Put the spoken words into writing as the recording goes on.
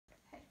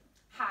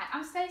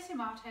I'm Stacey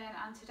Martin,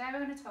 and today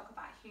we're going to talk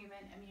about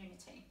human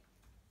immunity.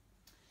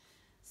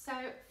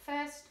 So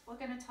first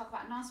we're going to talk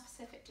about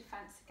non-specific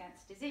defence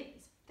against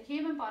disease. The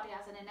human body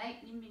has an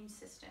innate immune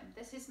system.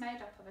 This is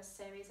made up of a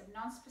series of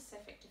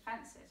non-specific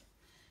defences.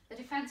 The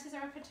defences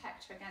are a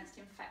protector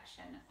against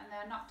infection, and they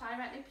are not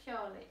directed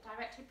purely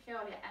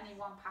at any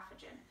one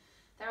pathogen.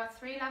 There are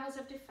 3 levels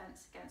of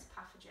defence against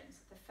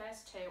pathogens. The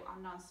first 2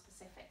 are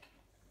non-specific.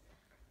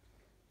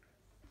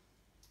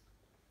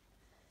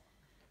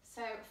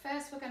 So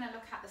first we're going to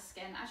look at the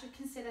skin. As you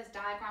can see, there's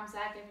diagrams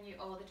there giving you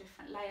all the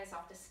different layers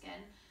of the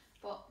skin,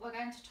 but we're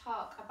going to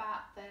talk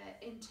about the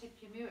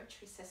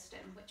interpurulatory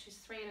system, which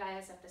is 3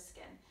 layers of the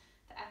skin: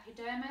 the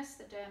epidermis,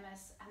 the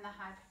dermis and the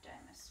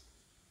hypodermis.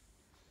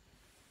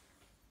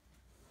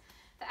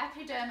 The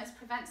epidermis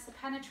prevents the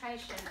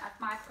penetration of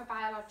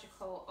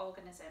microbiological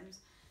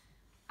organisms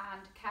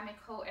and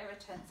chemical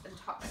irritants and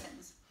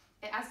toxins.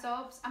 It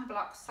absorbs and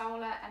blocks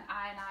solar and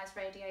ionized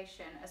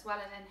radiation, as well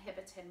as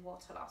inhibiting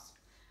water loss.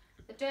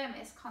 The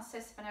dermis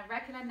consists of an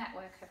irregular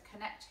network of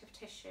connective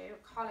tissue,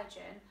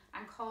 collagen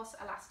and coarse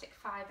elastic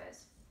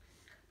fibres.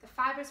 The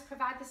fibres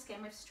provide the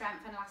skin with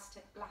strength and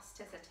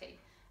elasticity.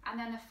 And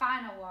then the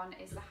final one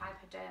is the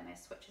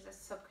hypodermis, which is a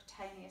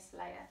subcutaneous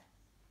layer.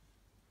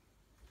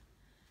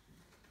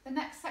 The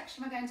next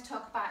section we're going to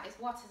talk about is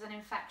what is an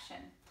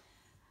infection.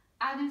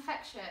 An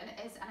infection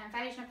is an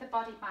invasion of the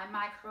body by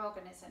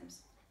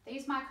microorganisms.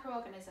 These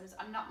microorganisms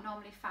are not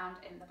normally found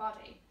in the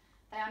body.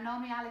 They are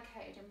normally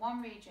allocated in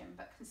one region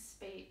but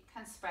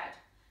can spread.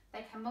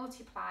 They can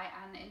multiply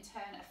and in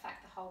turn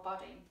affect the whole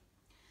body.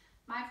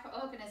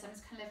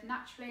 Microorganisms can live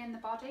naturally in the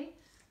body.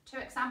 2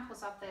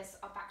 examples of this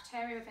are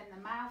bacteria within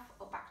the mouth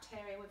or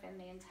bacteria within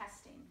the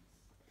intestine.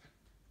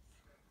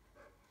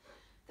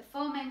 The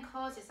 4 main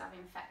causes of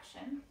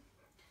infection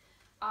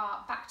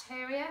are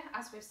bacteria,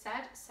 as we've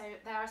said. So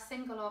they're a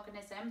single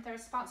organism. They're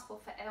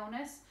responsible for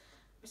illness,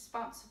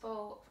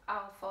 responsible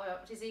for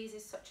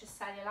diseases such as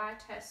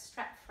cellulitis,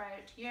 strep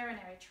throat,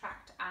 urinary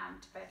tract and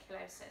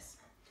tuberculosis.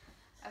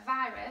 A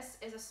virus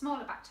is a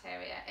smaller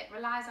bacteria. It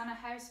relies on a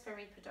host for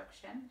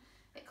reproduction.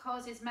 It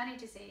causes many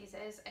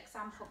diseases,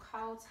 example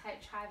colds,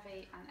 HIV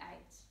and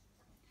AIDS.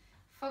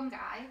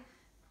 Fungi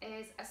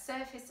is a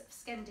surface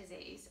skin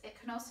disease. It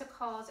can also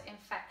cause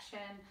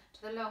infection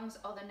to the lungs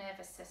or the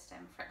nervous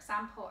system, for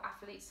example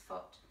athlete's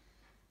foot.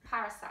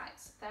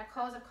 Parasites, they're a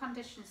cause of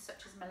conditions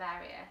such as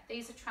malaria.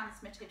 These are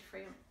transmitted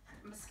through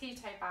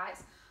mosquito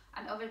bites,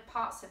 and other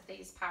parts of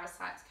these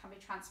parasites can be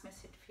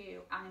transmitted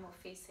through animal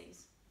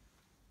feces.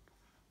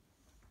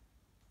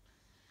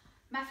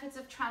 Methods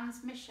of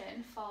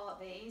transmission for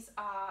these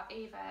are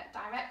either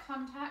direct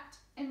contact,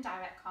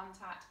 indirect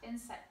contact,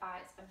 insect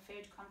bites and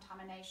food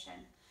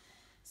contamination.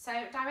 So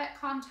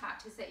direct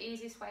contact is the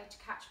easiest way to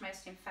catch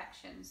most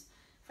infections.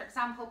 For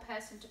example,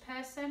 person to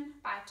person,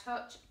 by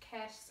touch,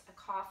 kiss, a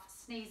cough,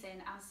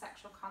 sneezing and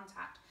sexual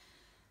contact.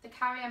 The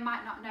carrier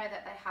might not know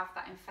that they have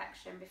that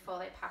infection before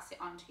they pass it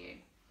on to you.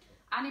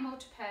 Animal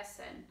to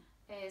person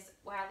is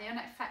where the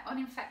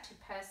uninfected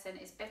person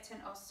is bitten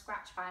or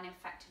scratched by an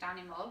infected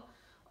animal,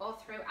 or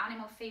through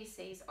animal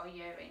feces or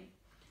urine.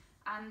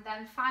 And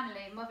then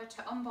finally, mother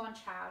to unborn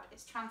child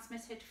is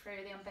transmitted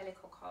through the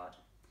umbilical cord.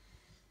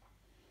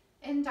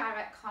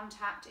 Indirect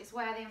contact is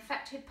where the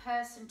infected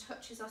person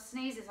touches or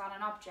sneezes on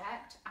an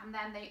object, and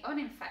then the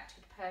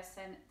uninfected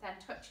person then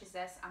touches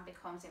this and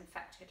becomes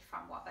infected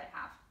from what they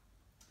have.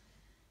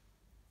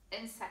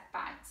 Insect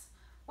bites.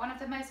 One of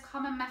the most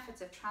common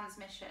methods of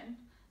transmission.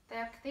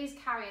 These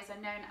carriers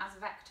are known as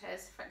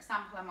vectors, for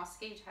example a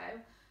mosquito.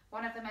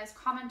 One of the most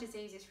common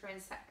diseases for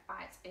insect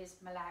bites is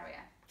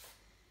malaria.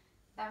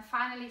 Then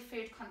finally,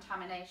 food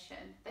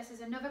contamination. This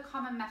is another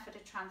common method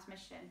of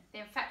transmission. The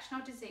infection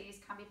or disease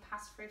can be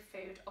passed through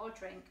food or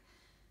drink.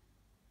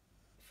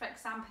 For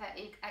example,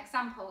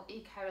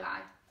 E.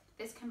 coli.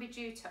 This can be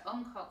due to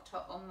uncooked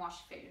or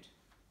unwashed food.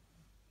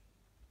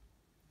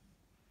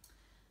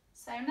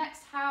 So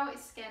next, how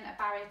is skin a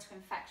barrier to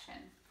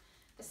infection?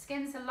 The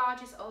skin is the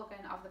largest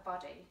organ of the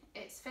body.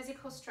 Its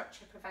physical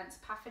structure prevents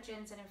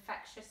pathogens and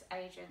infectious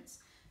agents,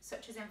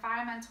 such as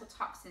environmental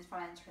toxins,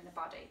 from entering the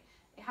body.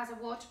 It has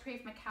a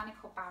waterproof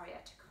mechanical barrier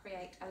to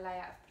create a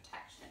layer of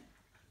protection.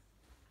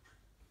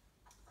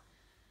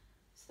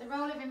 So the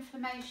role of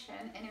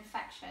inflammation in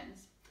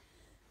infections.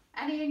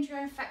 Any injury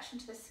or infection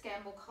to the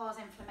skin will cause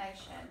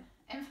inflammation.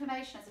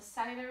 Inflammation is a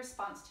cellular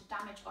response to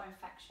damage or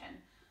infection.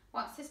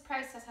 Once this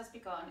process has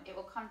begun, it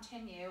will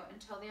continue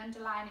until the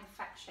underlying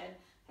infection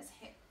has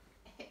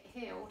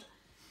healed.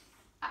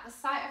 At the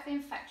site of the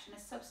infection, a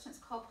substance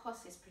called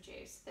pus is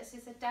produced. This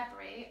is the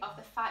debris of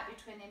the fight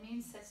between the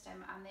immune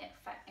system and the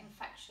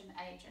infection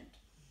agent.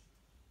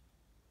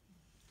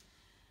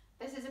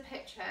 This is a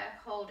picture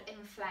called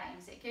In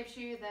Flames. It gives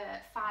you the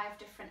 5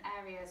 different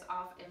areas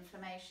of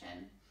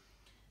inflammation.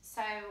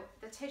 So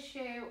the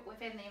tissue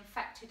within the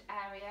infected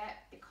area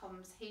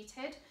becomes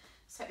heated,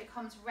 so it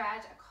becomes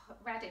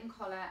red in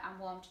colour and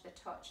warm to the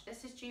touch.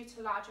 This is due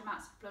to large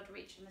amounts of blood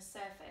reaching the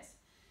surface.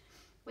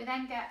 We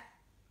then get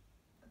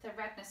the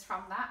redness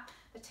from that.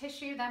 The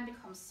tissue then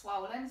becomes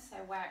swollen, so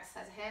where it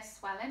says here,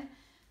 swelling.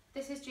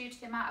 This is due to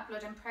the amount of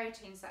blood and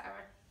proteins that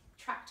are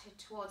attracted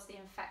towards the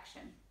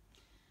infection.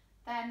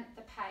 Then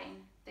the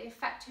pain. The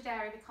affected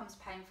area becomes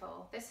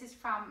painful. This is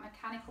from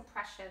mechanical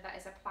pressure that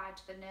is applied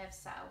to the nerve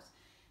cells,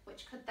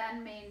 which could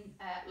then mean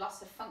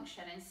loss of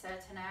function in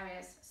certain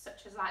areas,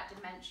 such as like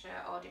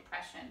dementia or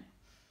depression.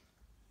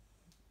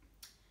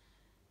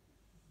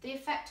 The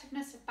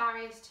effectiveness of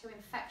barriers to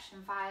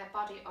infection via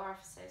body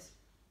orifices.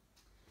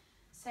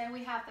 So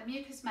we have the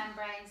mucous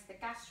membranes, the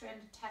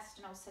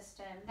gastrointestinal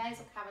system,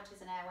 nasal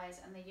cavities and airways,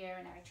 and the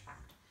urinary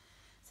tract.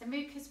 So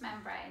mucous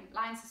membrane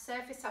lines the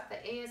surface of the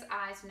ears,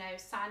 eyes,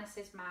 nose,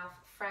 sinuses, mouth,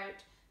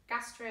 throat,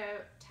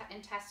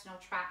 gastrointestinal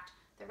tract,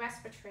 the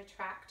respiratory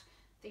tract,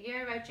 the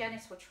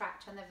urogenital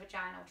tract and the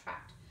vaginal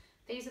tract.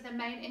 These are the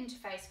main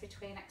interface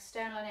between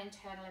external and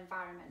internal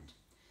environment.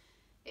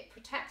 It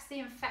protects the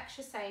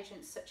infectious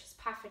agents such as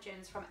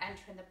pathogens from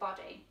entering the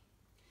body.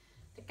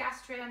 The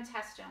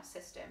gastrointestinal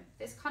system.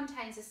 This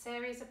contains a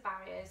series of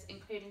barriers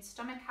including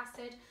stomach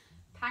acid,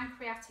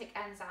 pancreatic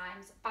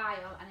enzymes,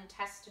 bile and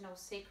intestinal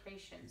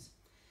secretions.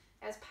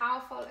 It has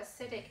powerful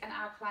acidic and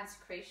alkaline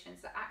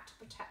secretions that act to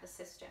protect the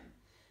system.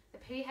 The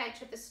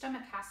pH of the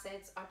stomach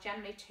acids are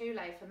generally too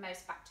low for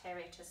most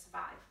bacteria to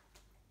survive.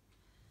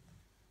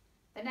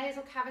 The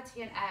nasal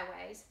cavity and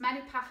airways.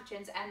 Many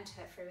pathogens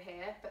enter through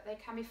here, but they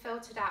can be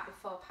filtered out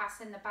before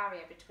passing the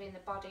barrier between the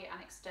body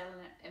and external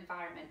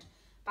environment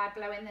by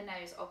blowing the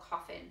nose or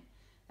coughing.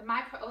 The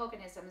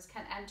microorganisms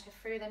can enter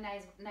through the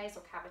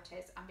nasal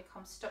cavities and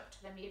become stuck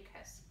to the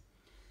mucus.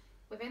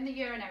 Within the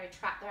urinary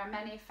tract, there are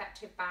many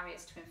effective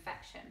barriers to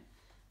infection.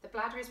 The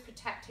bladder is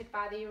protected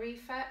by the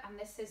urethra, and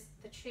this is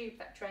the tube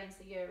that drains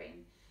the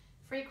urine.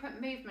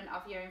 Frequent movement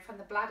of urine from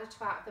the bladder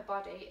to out of the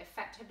body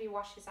effectively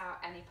washes out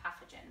any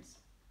pathogens.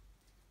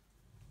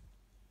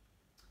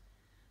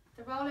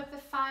 The role of the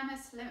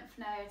thymus, lymph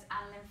nodes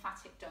and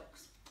lymphatic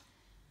ducts.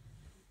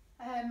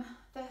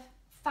 The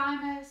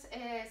thymus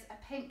is a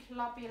pink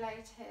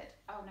lobulated,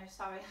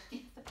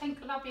 the pink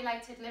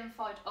lobulated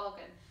lymphoid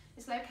organ.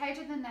 It's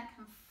located in the neck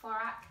and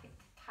thoracic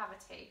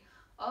cavity,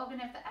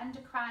 organ of the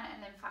endocrine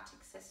and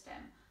lymphatic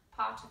system,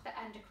 part of the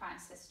endocrine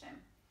system.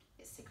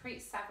 It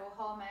secretes several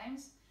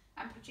hormones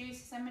and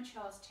produces and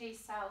matures T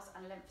cells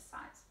and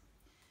lymphocytes.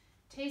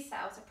 T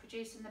cells are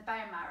produced in the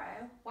bone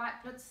marrow.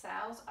 White blood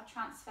cells are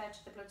transferred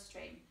to the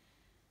bloodstream.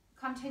 It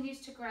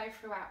continues to grow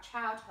throughout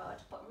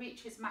childhood but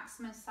reaches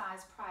maximum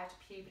size prior to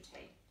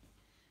puberty.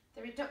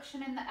 The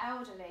reduction in the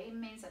elderly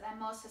means that they're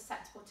more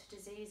susceptible to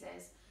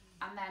diseases,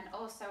 and then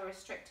also a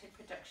restricted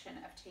production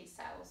of T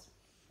cells.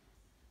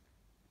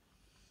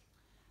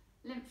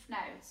 Lymph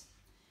nodes.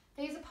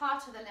 These are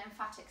part of the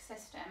lymphatic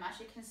system. As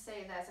you can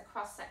see, there's a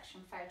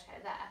cross-section photo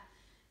there.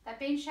 They're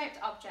bean-shaped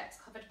objects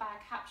covered by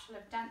a capsule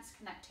of dense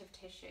connective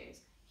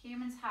tissues.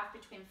 Humans have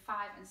between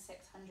 500 and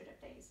 600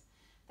 of these.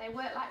 They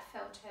work like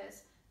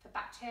filters for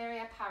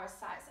bacteria,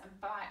 parasites and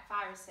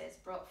viruses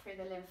brought through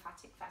the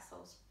lymphatic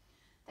vessels.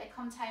 They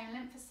contain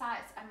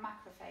lymphocytes and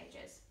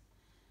macrophages.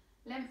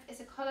 Lymph is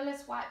a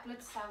colourless white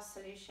blood cell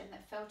solution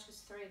that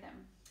filters through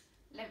them.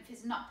 Lymph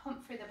is not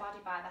pumped through the body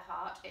by the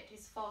heart, it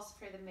is forced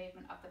through the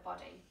movement of the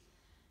body.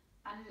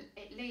 And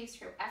it leaves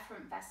through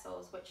efferent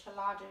vessels, which are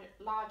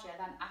larger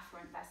than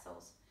afferent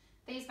vessels.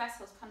 These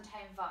vessels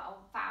contain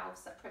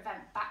valves that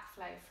prevent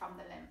backflow from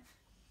the lymph.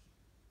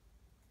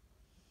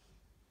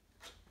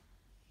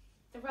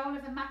 The role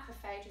of the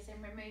macrophage is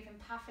in removing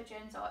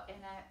pathogens or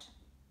inert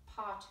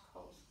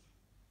particles.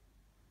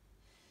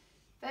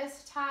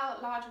 Versatile,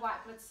 large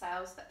white blood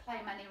cells that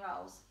play many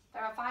roles. They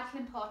are of vital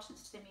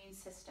importance to the immune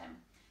system.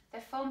 They're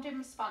formed in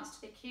response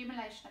to the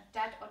accumulation of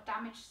dead or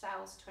damaged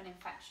cells to an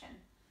infection.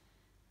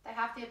 They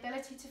have the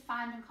ability to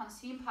find and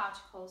consume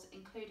particles,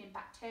 including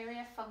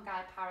bacteria,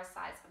 fungi,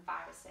 parasites, and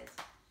viruses.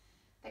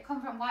 They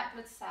come from white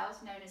blood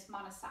cells known as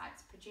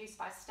monocytes, produced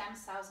by stem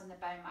cells in the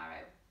bone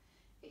marrow.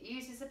 It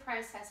uses a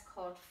process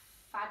called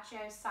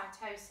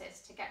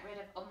phagocytosis to get rid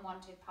of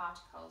unwanted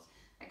particles.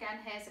 Again,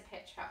 here's a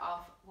picture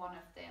of one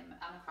of them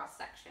on a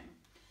cross-section.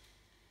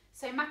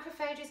 So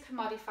macrophages can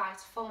modify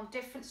to form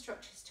different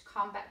structures to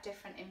combat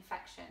different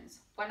infections.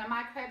 When a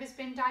microbe has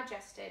been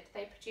digested,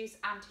 they produce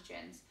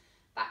antigens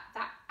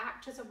that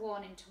act as a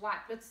warning to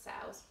white blood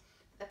cells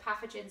that the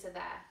pathogens are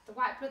there. The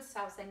white blood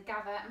cells then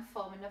gather and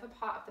form another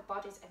part of the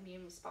body's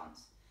immune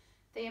response.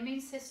 The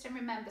immune system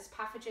remembers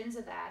pathogens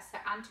are there, so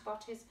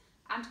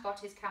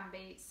antibodies can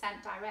be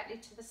sent directly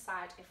to the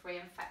site if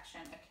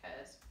reinfection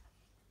occurs.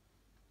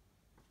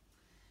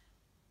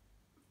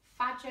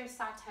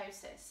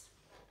 Phagocytosis.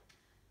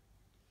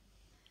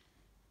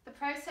 The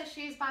process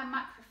used by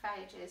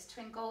macrophages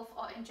to engulf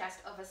or ingest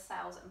other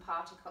cells and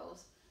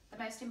particles. The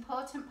most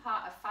important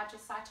part of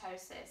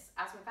phagocytosis,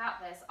 as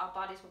without this, our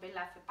bodies will be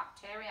left with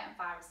bacteria and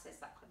viruses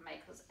that could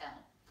make us ill.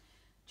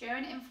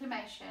 During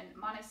inflammation,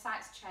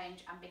 monocytes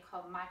change and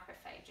become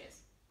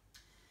macrophages.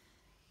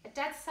 A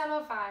dead cell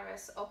or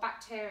virus or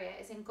bacteria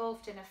is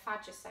engulfed in a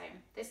phagosome.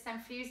 This then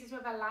fuses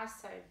with a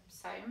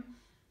lysosome.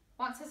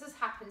 Once this has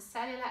happened,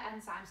 cellular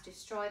enzymes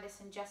destroy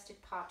this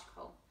ingested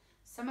particle.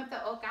 Some of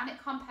the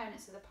organic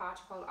components of the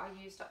particle are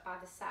used up by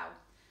the cell.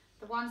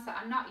 The ones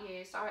that are not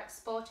used are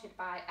exported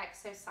by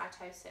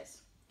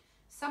exocytosis.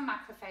 Some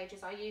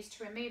macrophages are used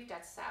to remove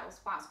dead cells,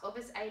 whilst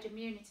others aid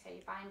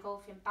immunity by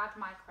engulfing bad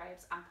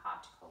microbes and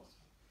particles.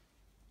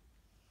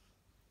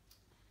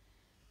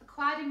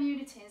 Acquired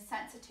immunity and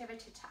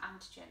sensitivity to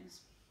antigens.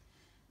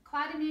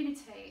 Acquired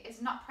immunity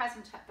is not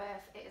present at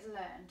birth, it is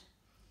learned.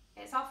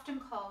 It is often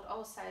called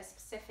also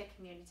specific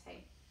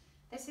immunity.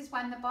 This is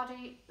when the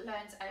body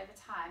learns over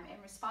time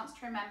in response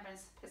to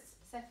remembrance of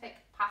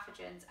specific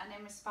pathogens and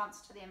in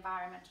response to the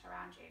environment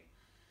around you.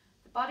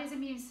 The body's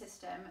immune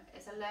system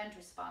is a learned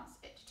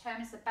response. It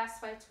determines the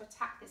best way to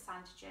attack this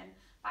antigen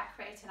by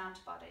creating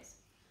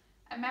antibodies.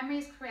 A memory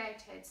is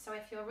created, so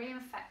if you're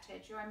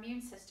reinfected, your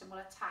immune system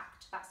will attack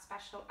to that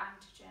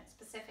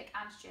specific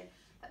antigen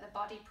that the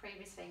body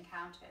previously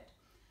encountered.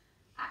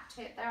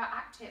 There are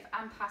active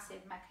and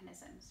passive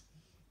mechanisms.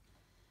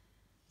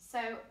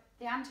 So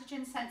the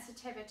antigen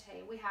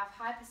sensitivity, we have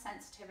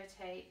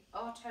hypersensitivity,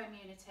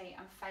 autoimmunity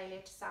and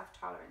failure to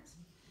self-tolerance.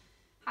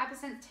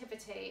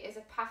 Hypersensitivity is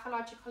a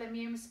pathological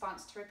immune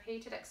response to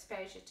repeated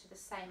exposure to the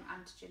same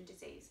antigen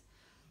disease.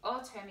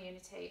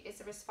 Autoimmunity is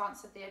a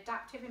response of the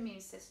adaptive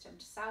immune system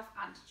to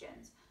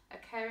self-antigens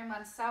occurring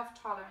when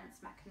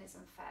self-tolerance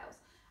mechanism fails.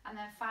 And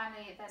then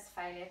finally, there's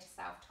failure to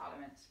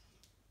self-tolerance.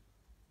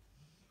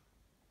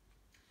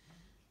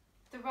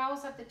 The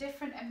roles of the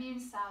different immune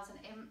cells and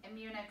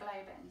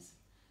immunoglobulins.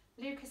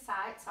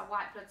 Leukocytes are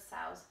white blood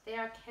cells. They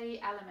are a key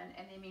element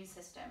in the immune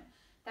system.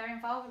 They're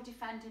involved with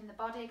defending the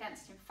body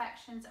against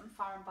infections and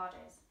foreign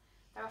bodies.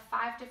 There are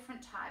 5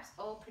 different types,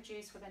 all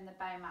produced within the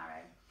bone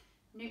marrow.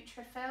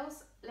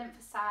 Neutrophils,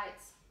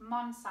 lymphocytes,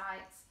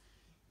 monocytes,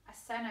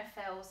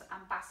 eosinophils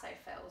and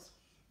basophils.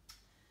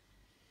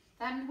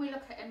 Then we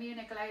look at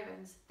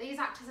immunoglobulins. These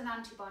act as an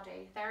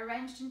antibody. They're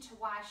arranged into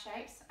Y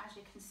shapes, as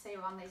you can see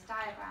on these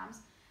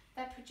diagrams.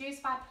 They're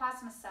produced by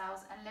plasma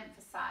cells and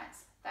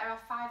lymphocytes. There are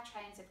 5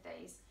 chains of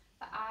these: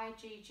 the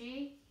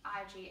IgG,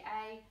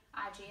 IgA,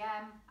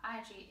 IgM,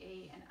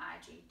 IgE and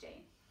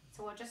IgD.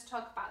 So we'll just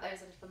talk about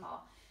those a little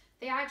more.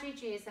 The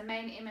IgG is the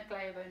main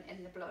immunoglobulin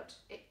in the blood.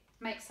 It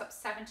makes up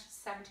 70 to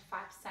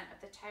 75%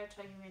 of the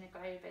total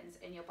immunoglobulins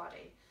in your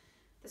body.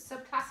 The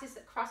subclasses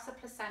that cross the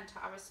placenta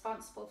are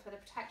responsible for the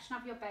protection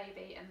of your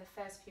baby in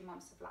the first few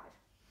months of life.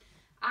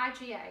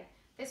 IgA,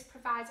 this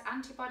provides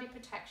antibody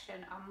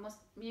protection on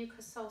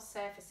mucosal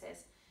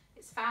surfaces.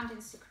 It's found in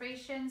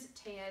secretions,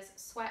 tears,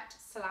 sweat,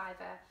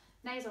 saliva,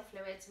 nasal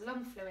fluids,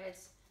 lung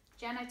fluids,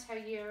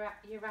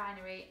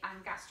 genitourinary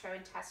and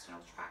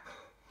gastrointestinal tract.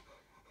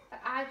 The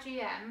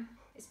IgM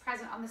is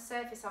present on the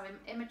surface of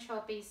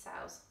immature B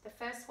cells, the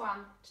first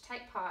one to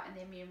take part in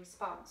the immune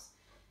response.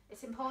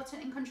 It's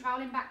important in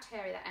controlling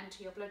bacteria that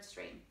enter your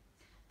bloodstream.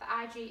 The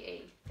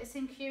IgE, this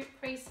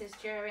increases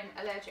during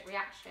allergic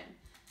reaction.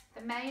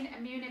 The main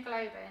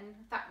immunoglobulin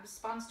that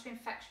responds to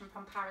infection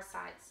from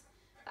parasites.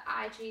 The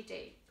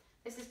IgD,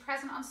 this is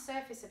present on the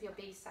surface of your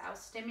B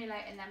cells,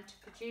 stimulating them to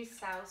produce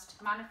cells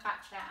to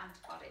manufacture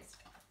antibodies.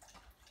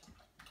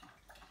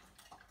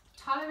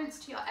 Tolerance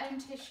to your own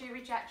tissue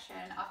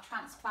rejection of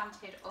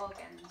transplanted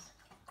organs.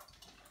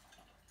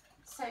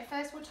 So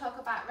first we'll talk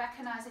about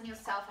recognising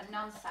yourself and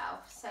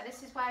non-self. So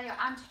this is where your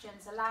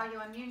antigens allow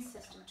your immune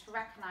system to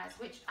recognise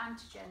which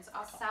antigens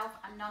are self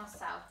and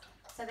non-self,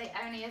 so they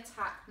only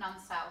attack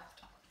non-self.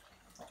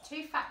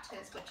 2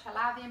 factors which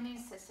allow the immune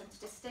system to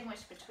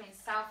distinguish between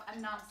self and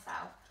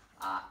non-self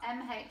are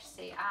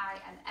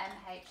MHC-I and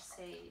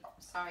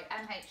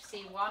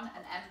MHC1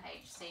 and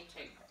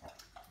MHC2.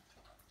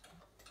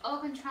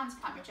 Organ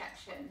transplant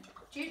rejection.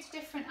 Due to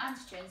different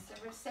antigens, the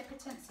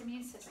recipient's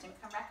immune system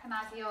can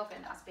recognise the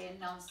organ as being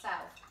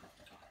non-self.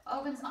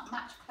 Organs not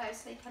matched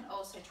closely can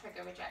also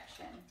trigger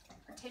rejection.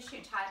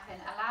 Tissue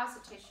typing allows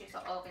the tissues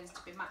or organs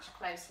to be matched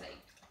closely,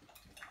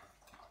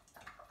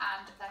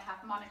 and they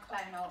have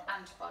monoclonal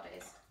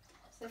antibodies.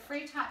 So the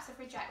 3 types of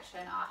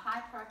rejection are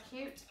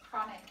hyperacute,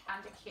 chronic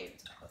and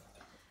acute.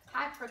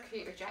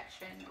 Hyperacute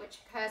rejection, which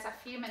occurs a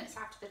few minutes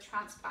after the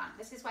transplant.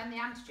 This is when the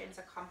antigens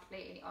are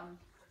completely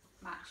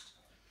unmatched.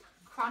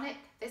 Chronic,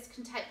 this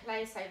can take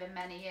place over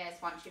many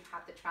years once you've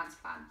had the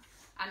transplant.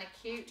 And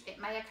acute, it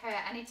may occur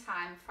any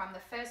time from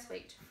the first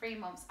week to 3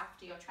 months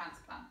after your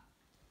transplant.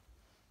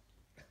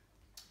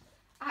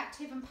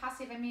 Active and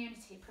passive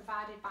immunity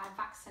provided by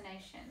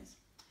vaccinations.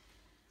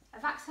 A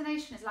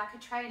vaccination is like a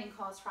training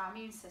course for our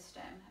immune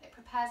system. It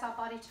prepares our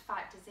body to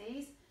fight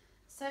disease.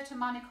 Certain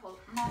molecules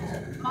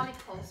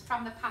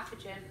from the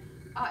pathogen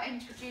are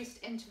introduced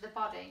into the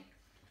body.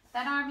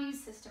 Then our immune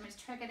system is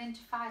triggered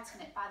into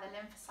fighting it by the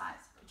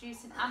lymphocytes,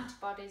 producing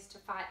antibodies to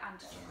fight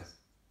antigens.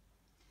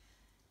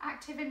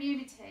 Active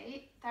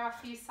immunity, there are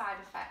a few side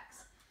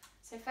effects.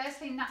 So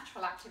firstly,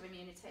 natural active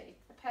immunity.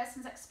 The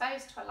person's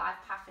exposed to a live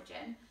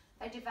pathogen,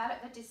 they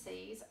develop the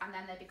disease and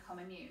then they become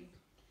immune.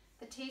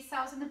 The T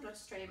cells in the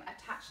bloodstream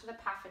attach to the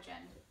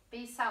pathogen.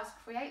 B cells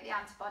create the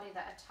antibody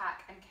that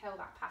attack and kill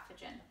that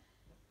pathogen.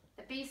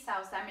 The B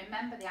cells then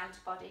remember the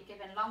antibody,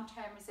 giving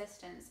long-term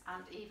resistance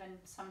and even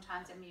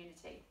sometimes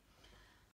immunity.